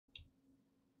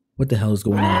What the hell is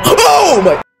going on? Oh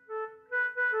my!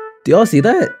 Do y'all see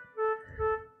that?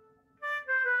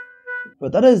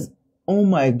 But that is, oh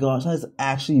my gosh, that is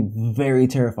actually very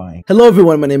terrifying. Hello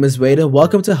everyone, my name is Wade.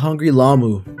 Welcome to Hungry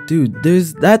Lamu. Dude,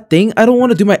 there's that thing. I don't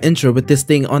want to do my intro with this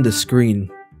thing on the screen.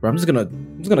 Bro, I'm just gonna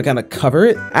kind of cover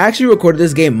it. I actually recorded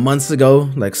this game months ago,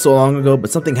 like so long ago,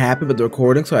 but something happened with the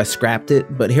recording, so I scrapped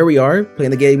it. But here we are, playing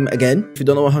the game again. If you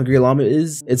don't know what Hungry Llama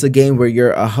is, it's a game where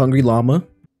you're a hungry llama.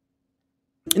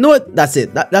 You know what? That's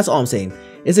it. That's all I'm saying.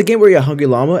 It's a game where you're a hungry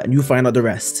llama and you find out the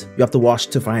rest. You have to watch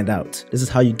to find out. This is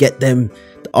how you get them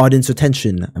the audience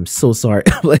attention. I'm so sorry.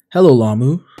 Like, hello,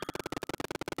 Lamu.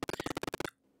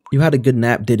 You had a good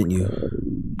nap, didn't you?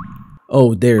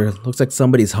 Oh, there. Looks like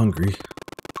somebody's hungry.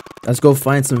 Let's go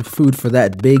find some food for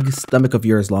that big stomach of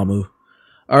yours, Lamu.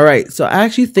 Alright, so I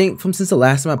actually think since the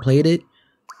last time I played it,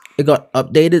 it got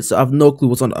updated, so I have no clue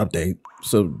what's on the update.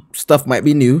 So stuff might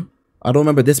be new. I don't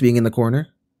remember this being in the corner.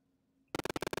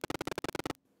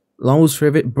 Lamu's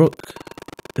favorite book.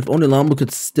 If only Lamu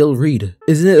could still read.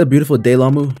 Isn't it a beautiful day,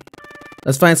 Lamu?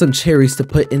 Let's find some cherries to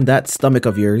put in that stomach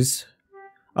of yours.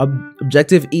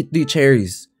 Objective, eat 3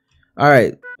 cherries.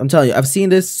 Alright, I'm telling you, I've seen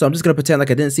this, so I'm just gonna pretend like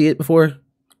I didn't see it before.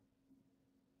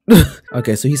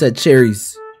 Okay, so he said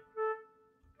cherries.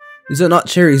 These are not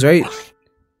cherries, right?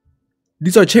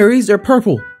 These are cherries? They're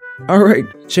purple. Alright,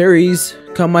 cherries,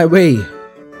 come my way.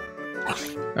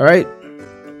 Alright.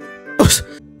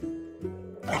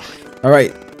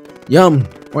 Alright. Yum.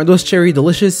 Aren't those cherries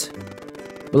delicious?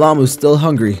 But Lamu's still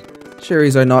hungry.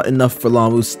 Cherries are not enough for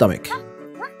Lamu's stomach.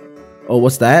 Oh,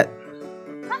 what's that?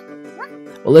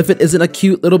 Well, if it isn't a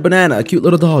cute little banana, a cute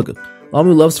little dog.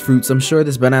 Lamu loves fruits. I'm sure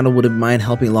this banana wouldn't mind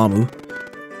helping Lamu.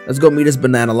 Let's go meet this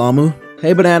banana, Lamu.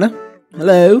 Hey, banana.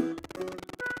 Hello.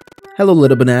 Hello,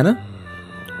 little banana.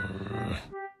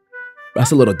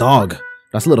 That's a little dog.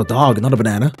 That's a little dog, not a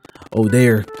banana. Oh,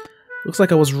 there. Looks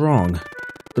like I was wrong.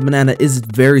 The banana is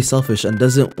very selfish and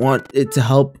doesn't want to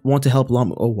help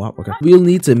Lamu. Oh, wow. Okay. We'll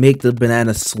need to make the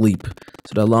banana sleep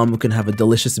so that Lamu can have a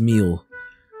delicious meal.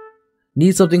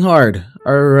 Need something hard.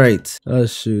 Alright. Oh,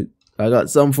 shoot. I got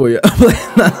some for you.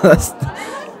 That's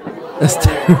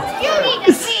terrible.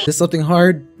 Is this something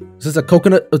hard? Is this a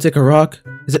coconut? I'll take a rock.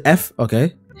 Is it F?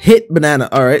 Okay. Hit banana.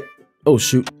 Alright. Oh,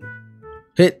 shoot.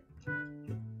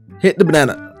 Hit the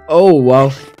banana. Oh,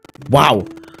 wow. Wow.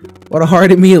 What a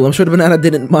hearty meal. I'm sure the banana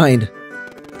didn't mind.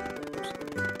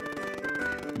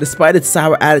 Despite its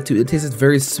sour attitude, it tastes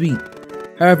very sweet.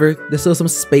 However, there's still some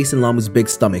space in Lamu's big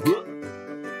stomach.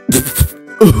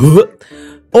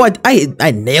 Oh,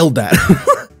 I nailed that.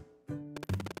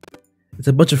 It's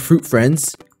a bunch of fruit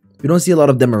friends. We don't see a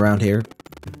lot of them around here.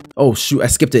 Oh, shoot. I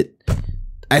skipped it.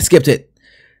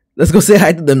 Let's go say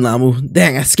hi to them, Lamu.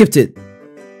 Dang, I skipped it.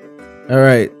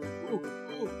 Alright.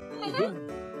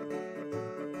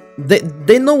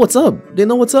 They know what's up.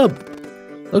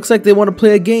 Looks like they want to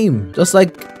play a game. Just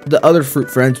like the other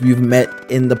fruit friends we've met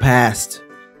in the past.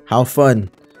 How fun.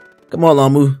 Come on,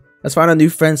 Lamu. Let's find our new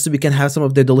friends so we can have some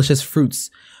of their delicious fruits.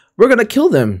 We're gonna kill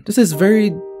them. This is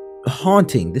very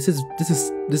haunting. This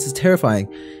is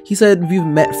terrifying. He said we've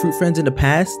met fruit friends in the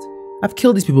past. I've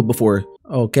killed these people before.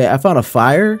 Okay, I found a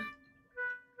fire.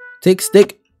 Take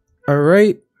stick.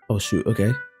 Alright. Oh shoot,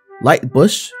 okay. Light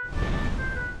bush.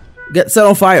 Get set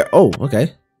on fire. Oh,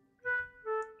 okay.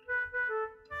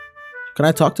 Can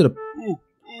I talk to the...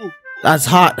 That's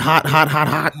hot.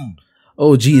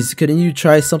 Oh, geez. Couldn't you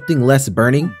try something less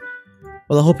burning?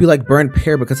 Well, I hope you like burnt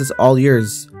pear because it's all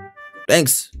yours.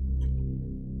 Thanks.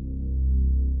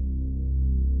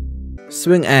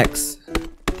 Swing axe.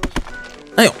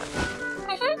 Ayo.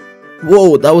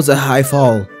 Whoa, that was a high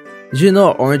fall. Did you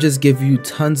know oranges give you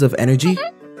tons of energy?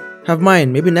 Have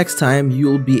mine. Maybe next time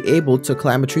you'll be able to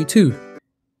climb a tree too.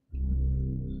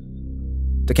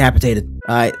 Decapitated.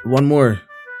 Alright, one more.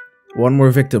 One more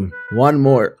victim. One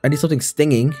more. I need something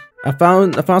stinging. I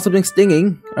found something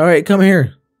stinging. Alright, come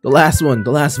here. The last one. The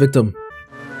last victim.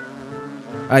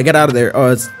 Alright, get out of there.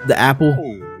 Oh, it's the apple.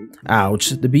 Ouch.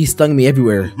 The bee stung me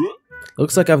everywhere.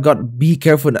 Looks like I've got... Be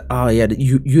careful. Oh, yeah.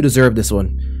 You deserve this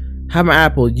one. Have my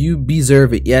apple. You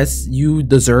deserve it. Yes, you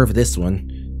deserve this one.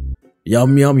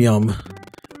 Yum, yum, yum.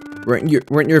 Weren't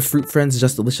your fruit friends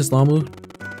just delicious, Lamu?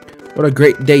 What a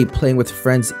great day playing with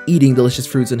friends, eating delicious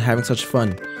fruits, and having such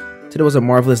fun. Today was a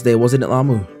marvelous day, wasn't it,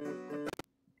 Lamu?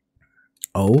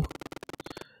 Oh?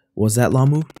 Was that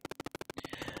Lamu?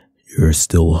 You're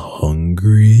still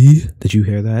hungry? Did you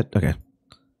hear that? Okay.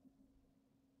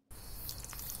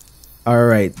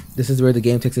 Alright, this is where the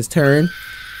game takes its turn.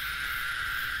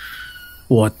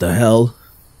 What the hell?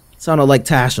 Sounded like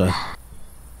Tasha.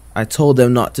 I told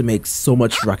them not to make so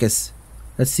much ruckus.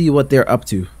 Let's see what they're up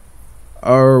to.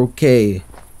 Okay.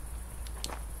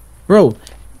 Bro,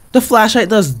 the flashlight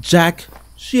does jack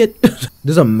shit.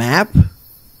 There's a map?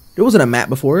 There wasn't a map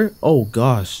before. Oh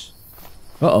gosh.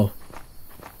 Uh-oh.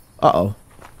 Uh-oh.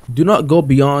 Do not go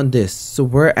beyond this. So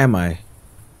where am I?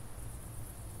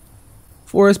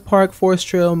 Forest Park, Forest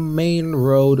Trail, Main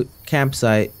Road,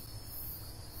 campsite.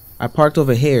 I parked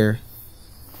over here.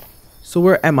 So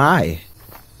where am I?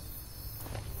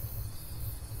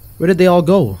 Where did they all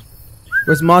go?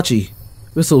 Where's Machi?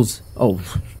 Whistles. Oh.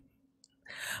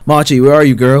 Machi, where are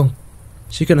you, girl?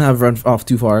 She couldn't have run off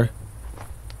too far.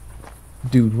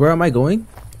 Dude, where am I going?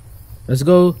 Let's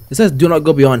go. It says do not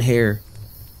go beyond here.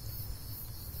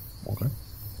 Okay.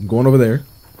 I'm going over there.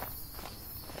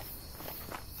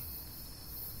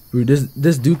 Dude,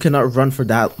 this dude cannot run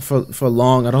for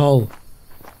long at all.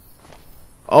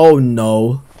 Oh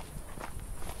no.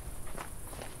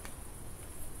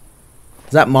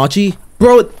 Is that Machi?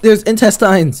 Bro, there's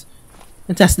intestines.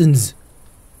 Intestines.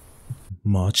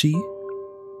 Machi?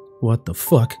 What the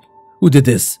fuck? Who did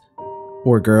this?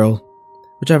 Poor girl.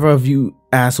 Whichever of you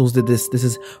assholes did this, this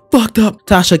is fucked up.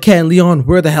 Tasha, Ken, Leon,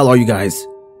 where the hell are you guys?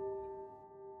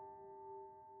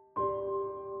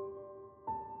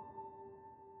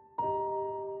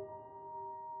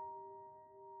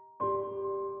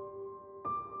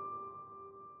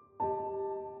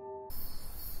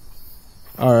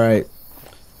 Alright.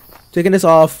 Taking this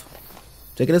off.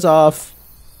 Taking this off.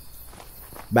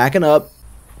 Backing up.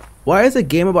 Why is a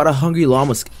game about a hungry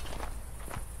llama?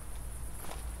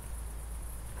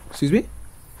 Excuse me?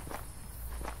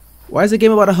 Why is a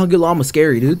game about a hungry llama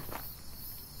scary, dude?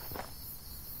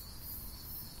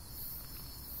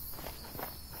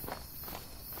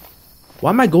 Why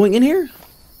am I going in here?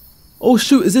 Oh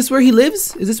shoot, is this where he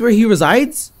lives? Is this where he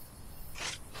resides?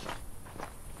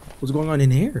 What's going on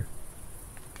in here?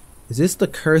 Is this the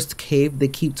cursed cave they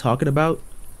keep talking about?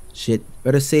 Shit,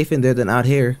 better safe in there than out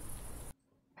here.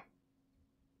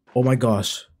 Oh my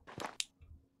gosh.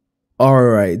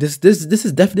 Alright, this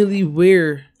is definitely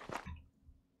where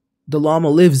the llama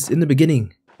lives in the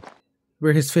beginning.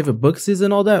 Where his favorite books is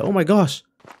and all that. Oh my gosh.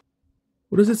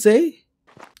 What does it say?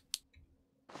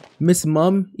 Miss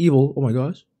Mum, evil. Oh my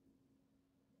gosh.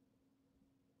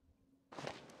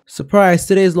 Surprise,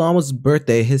 today is Llama's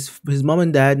birthday. His mom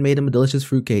and dad made him a delicious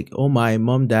fruitcake. Oh my,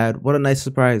 mom, dad, what a nice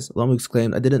surprise. Llama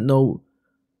exclaimed, I didn't know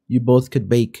you both could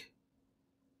bake.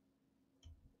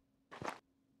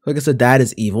 I guess the dad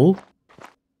is evil.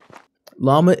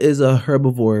 Llama is a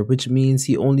herbivore, which means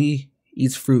he only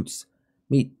eats fruits.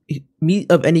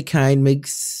 Meat of any kind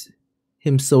makes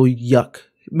him so yuck.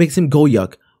 Makes him go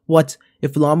yuck. What?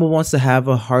 If Llama wants to have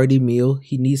a hearty meal,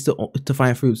 he needs to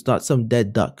find fruits, not some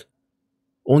dead duck.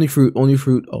 Only fruit, only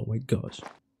fruit. Oh my gosh.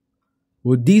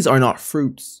 Well, these are not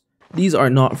fruits. These are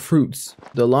not fruits.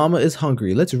 The llama is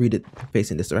hungry. Let's read it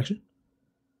facing this direction.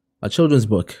 A children's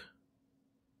book.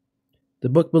 The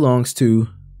book belongs to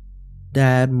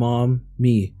Dad, Mom,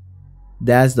 me.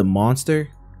 Dad's the monster.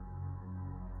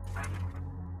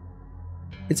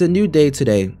 It's a new day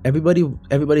today.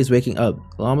 Everybody's waking up.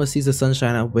 Llama sees the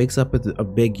sunshine and wakes up with a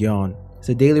big yawn. It's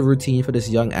a daily routine for this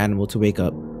young animal to wake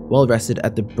up, well rested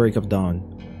at the break of dawn.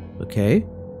 Okay.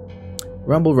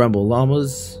 Rumble, rumble.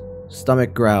 Llama's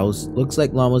stomach growls. Looks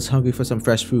like Llama's hungry for some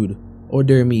fresh food. Oh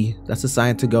dear me, that's a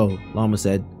sign to go, Llama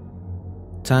said.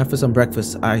 Time for some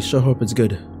breakfast. I sure hope it's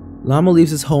good. Llama leaves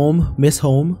his home, miss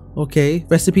home. Okay.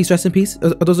 Rest in peace, rest in peace.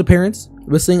 Are those the parents?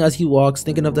 Whistling as he walks,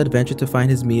 thinking of the adventure to find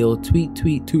his meal. Tweet,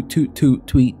 tweet, toot, toot, toot,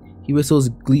 tweet. He whistles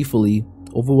gleefully.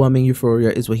 Overwhelming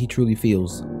euphoria is what he truly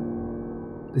feels.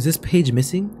 Is this page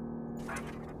missing?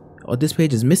 Oh, this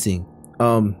page is missing.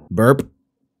 Burp.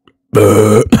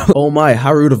 Oh my,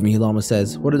 how rude of me, Llama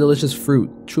says. What a delicious fruit.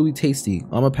 Truly tasty.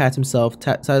 Llama pats himself,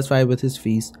 satisfied with his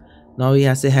feast. Now he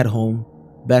has to head home.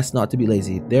 Best not to be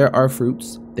lazy. There are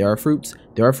fruits. There are fruits.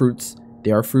 There are fruits.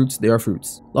 There are fruits. There are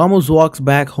fruits. Llama walks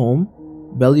back home,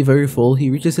 belly very full.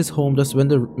 He reaches his home just when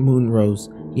the moon rose.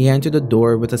 He entered the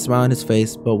door with a smile on his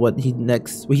face, but what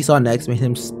he saw next made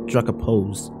him struck a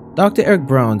pose. Dr. Eric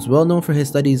Browns, well known for his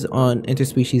studies on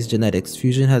interspecies genetics,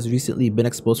 fusion has recently been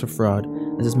exposed for fraud,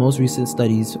 as his most recent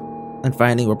studies and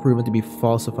findings were proven to be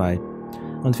falsified.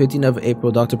 On the 15th of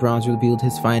April, Dr. Browns revealed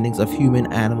his findings of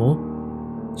human-animal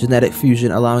genetic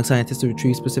fusion, allowing scientists to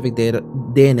retrieve specific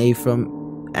DNA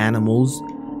from animals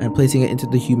and placing it into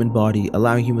the human body,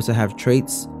 allowing humans to have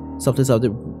traits, substance of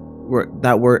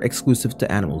that were exclusive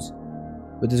to animals.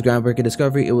 With this groundbreaking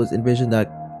discovery, it was envisioned that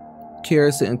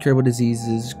cures to incurable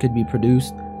diseases could be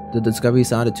produced. The discovery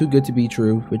sounded too good to be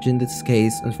true, which in this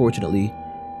case, unfortunately,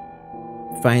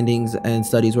 findings and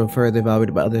studies were further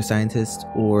evaluated by other scientists,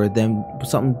 or them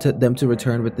to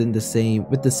return with the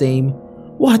same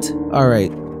What?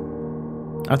 Alright.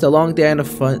 After a long day and a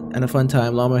fun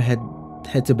time, Llama head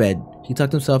to bed. He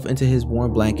tucked himself into his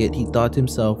warm blanket. He thought to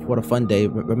himself, what a fun day,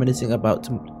 reminiscing about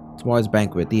tomorrow's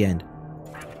banquet. The end.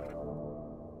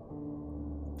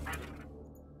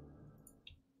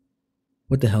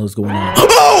 What the hell is going on?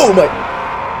 Oh my!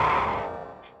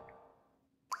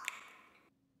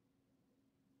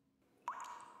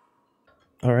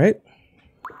 Alright.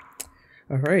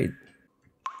 Alright.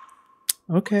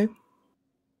 Okay.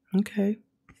 Okay.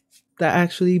 That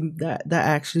actually got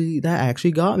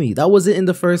me. That wasn't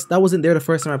there the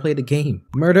first time I played the game.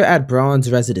 Murder at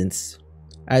Braun's residence.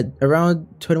 At around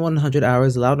 2100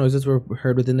 hours, loud noises were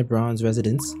heard within the Braun's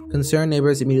residence. Concerned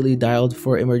neighbors immediately dialed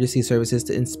for emergency services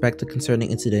to inspect the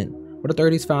concerning incident. What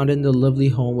authorities found in the lovely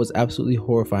home was absolutely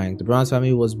horrifying. The Braun's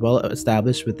family was well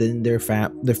established within their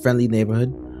friendly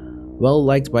neighborhood, well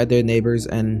liked by their neighbors,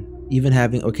 and even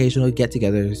having occasional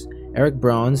get-togethers. Eric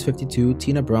Braun's 52,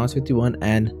 Tina Braun's 51,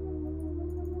 and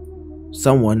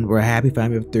someone were a happy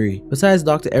family of 3. Besides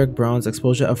Dr. Eric Braun's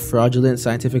exposure of fraudulent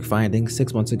scientific findings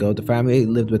 6 months ago, the family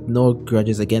lived with no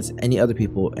grudges against any other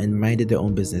people and minded their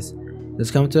own business.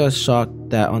 It's come to a shock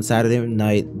that on Saturday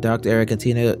night, Dr. Eric and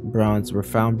Tina Braun's were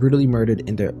found brutally murdered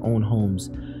in their own homes,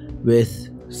 with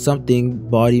something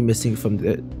body missing from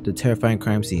the terrifying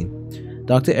crime scene.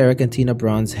 Dr. Eric and Tina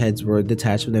Braun's heads were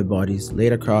detached from their bodies,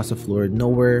 laid across the floor,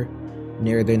 nowhere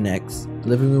near their necks. The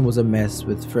living room was a mess,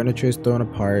 with furniture thrown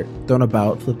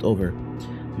about, flipped over.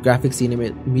 The graphic scene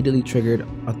immediately triggered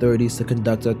authorities to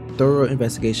conduct a thorough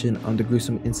investigation on the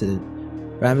gruesome incident.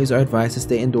 Families are advised to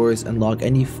stay indoors and lock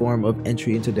any form of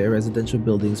entry into their residential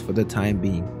buildings for the time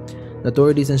being. The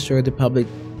authorities ensure the public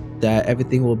that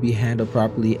everything will be handled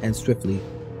properly and swiftly.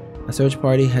 A search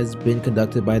party has been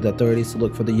conducted by the authorities to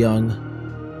look for the young,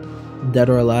 dead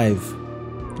or alive.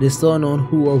 It is still unknown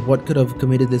who or what could have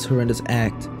committed this horrendous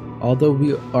act. Although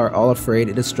we are all afraid,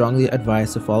 it is strongly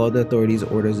advised to follow the authorities'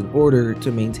 orders in order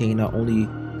to maintain not only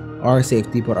our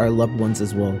safety but our loved ones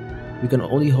as well. We can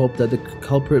only hope that the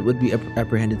culprit would be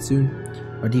apprehended soon.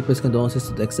 Our deepest condolences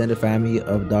to the extended family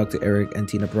of Dr. Eric and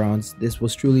Tina Braun's. This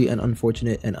was truly an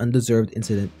unfortunate and undeserved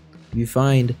incident. If you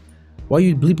find, why are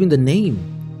you bleeping the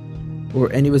name,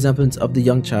 or any resemblance of the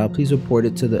young child, please report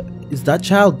it to the... Is that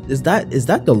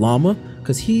the llama?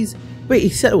 Because he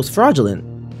said it was fraudulent.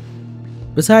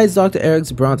 Besides Dr. Eric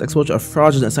Braun's exposure of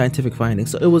fraudulent scientific findings,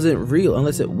 so it wasn't real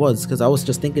unless it was, because I was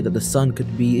just thinking that the sun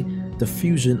could be the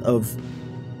fusion of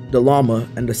the llama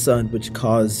and the sun, which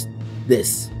caused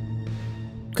this.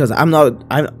 Because I'm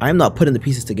not putting the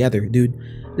pieces together, dude.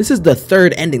 This is the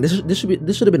third ending. This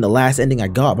should have been the last ending I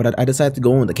got, but I decided to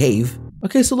go in the cave.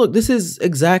 Okay, so look, this is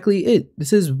exactly it.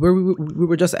 This is where we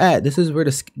were just at. This is where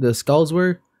the skulls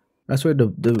were. That's where the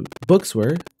books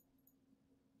were.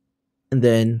 And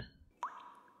then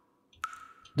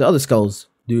the other skulls.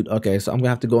 Dude, okay, so I'm gonna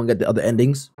have to go and get the other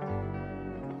endings.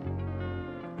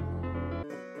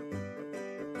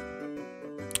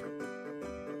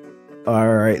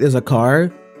 Alright, there's a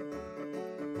car.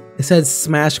 It says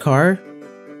smash car.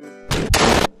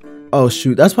 Oh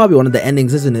shoot, that's probably one of the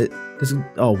endings, isn't it? This is,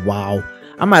 oh wow.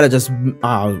 I might have just,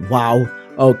 wow.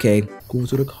 Okay, going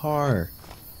to the car.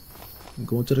 I'm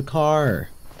going to the car.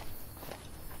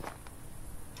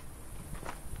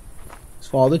 Let's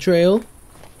follow the trail.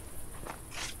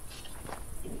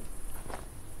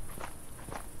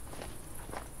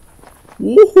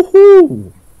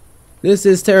 Woohoo! This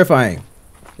is terrifying.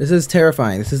 This is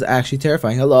terrifying. This is actually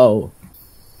terrifying. Hello.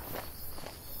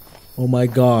 Oh my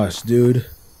gosh, dude.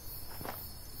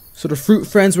 So the fruit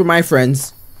friends were my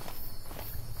friends.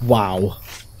 Wow.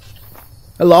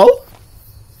 Hello?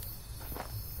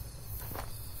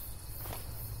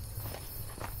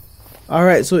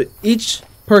 Alright, so each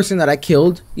person that I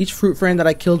killed, each fruit friend that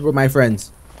I killed were my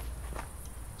friends.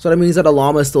 So that means that a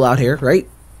llama is still out here, right?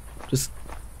 Just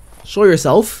show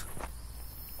yourself.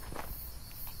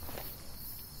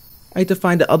 I need to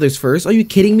find the others first. Are you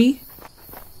kidding me?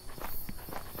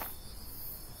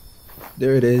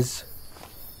 There it is.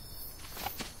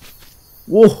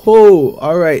 Whoa!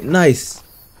 Alright, nice.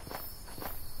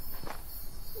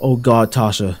 Oh god,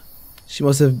 Tasha. She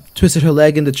must have twisted her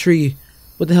leg in the tree.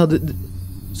 What the hell did...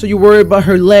 So you're worried about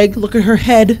her leg? Look at her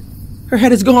head. Her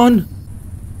head is gone.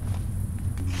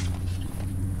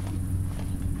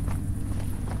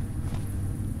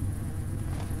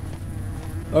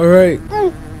 Alright.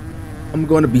 I'm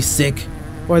going to be sick.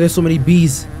 Why are there so many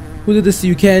bees? Who did this to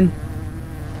you, Ken?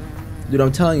 Dude,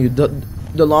 I'm telling you,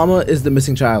 the llama is the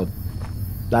missing child.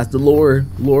 That's the lore.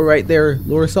 Lore right there.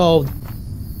 Lore solved.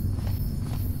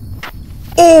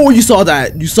 Oh, you saw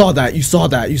that. You saw that. You saw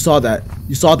that. You saw that.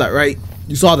 You saw that, right?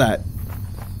 You saw that.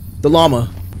 The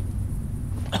llama.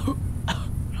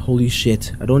 Holy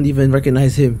shit. I don't even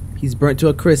recognize him. He's burnt to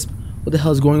a crisp. What the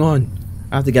hell is going on?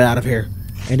 I have to get out of here.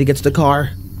 I need to get to the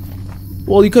car.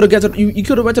 Well, you could have you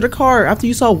could have went to the car after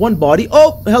you saw one body.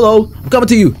 Oh, hello. I'm coming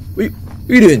to you. What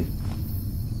are you doing?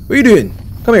 What are you doing?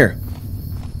 Come here.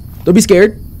 Don't be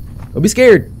scared. Don't be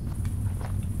scared.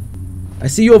 I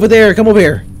see you over there. Come over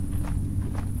here.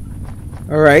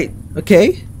 Alright.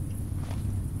 Okay.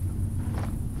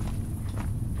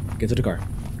 Get to the car.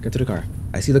 Get to the car.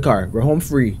 I see the car. We're home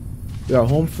free. We are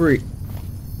home free.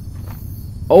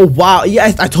 Oh, wow.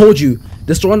 Yeah, I told you.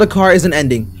 Destroying the car is an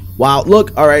ending. Wow.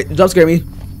 Look. Alright. Jump scare me.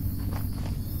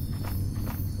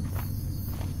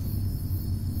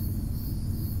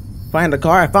 Find the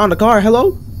car. I found the car.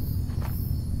 Hello?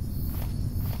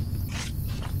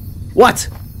 What?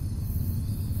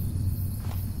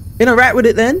 Interact with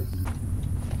it then.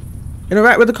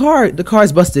 Interact with the car. The car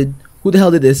is busted. Who the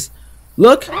hell did this?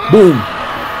 Look. Boom.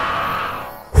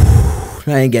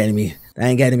 That ain't getting me. That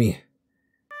ain't getting me.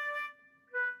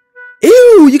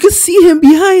 Ew, you can see him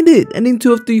behind it. Ending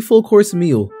to a 3 full course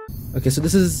meal. Okay, so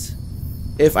this is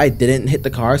if I didn't hit the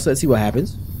car. So let's see what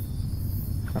happens.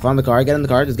 I found the car. Get in the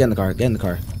car. Just get in the car. Get in the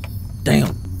car.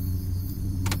 Damn.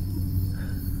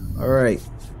 Alright.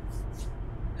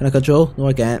 Can I control? No,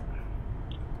 I can't.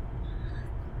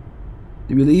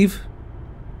 Do we leave?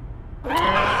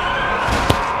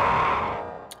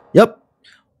 Yep.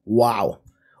 Wow.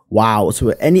 Wow. So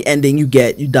any ending you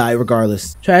get, you die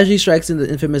regardless. Tragedy strikes in the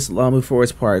infamous Lamu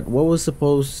Forest Park. What was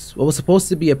supposed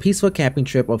to be a peaceful camping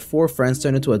trip of 4 friends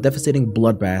turned into a devastating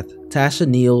bloodbath. Tasha,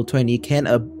 Neil, 20, Ken,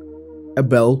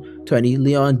 Abel, 20,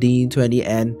 Leon, Dean, 20,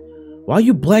 and why are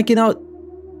you blanking out?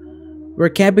 We're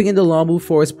camping in the Lamu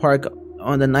Forest Park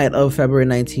on the night of February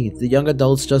 19th. The young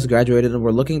adults just graduated and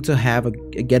were looking to have a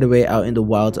getaway out in the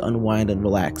wild to unwind and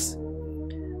relax.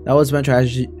 That was when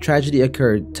tragedy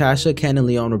occurred. Tasha, Ken, and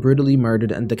Leon were brutally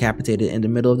murdered and decapitated in the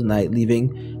middle of the night,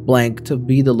 leaving Blank to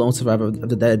be the lone survivor of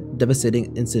the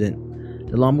devastating incident.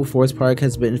 The Lamu Forest Park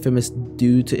has been infamous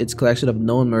due to its collection of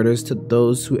known murders to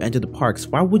those who enter the parks.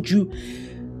 Why would you...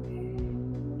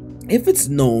 If it's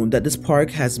known that this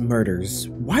park has murders,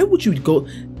 why would you go...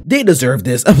 They deserve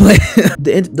this. I'm like...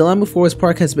 The Lamu Forest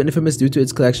Park has been infamous due to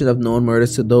its collection of known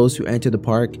murders to those who enter the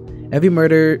park. Every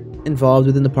murder involved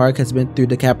within the park has been through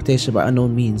decapitation by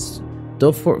unknown means.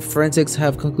 Though forensics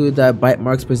have concluded that bite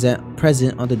marks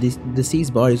present on the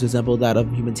deceased bodies resemble that of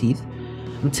human teeth.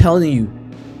 I'm telling you,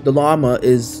 the llama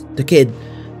is the kid.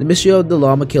 The mystery of the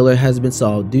llama killer has been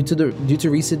solved. Due to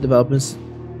recent developments,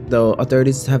 though,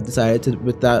 authorities have decided to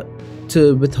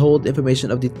withhold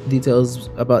information of the details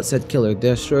about said killer.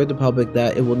 They assure the public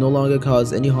that it will no longer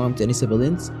cause any harm to any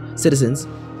citizens.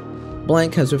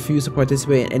 Blank has refused to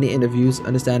participate in any interviews,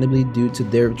 understandably due to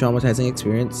their traumatizing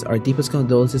experience. Our deepest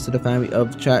condolences to the family of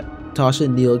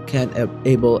Tasha, Neil, Ken,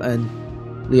 Abel, and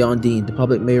Leon Dean. The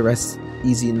public may rest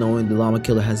easy knowing the llama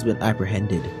killer has been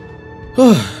apprehended.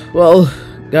 Well,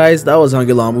 guys, that was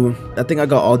Hungry Lamu. I think I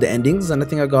got all the endings, and I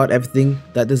think I got everything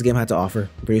that this game had to offer.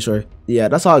 I'm pretty sure. Yeah,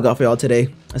 that's all I got for y'all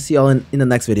today. I'll see y'all in the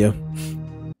next video.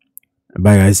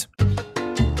 Bye, guys.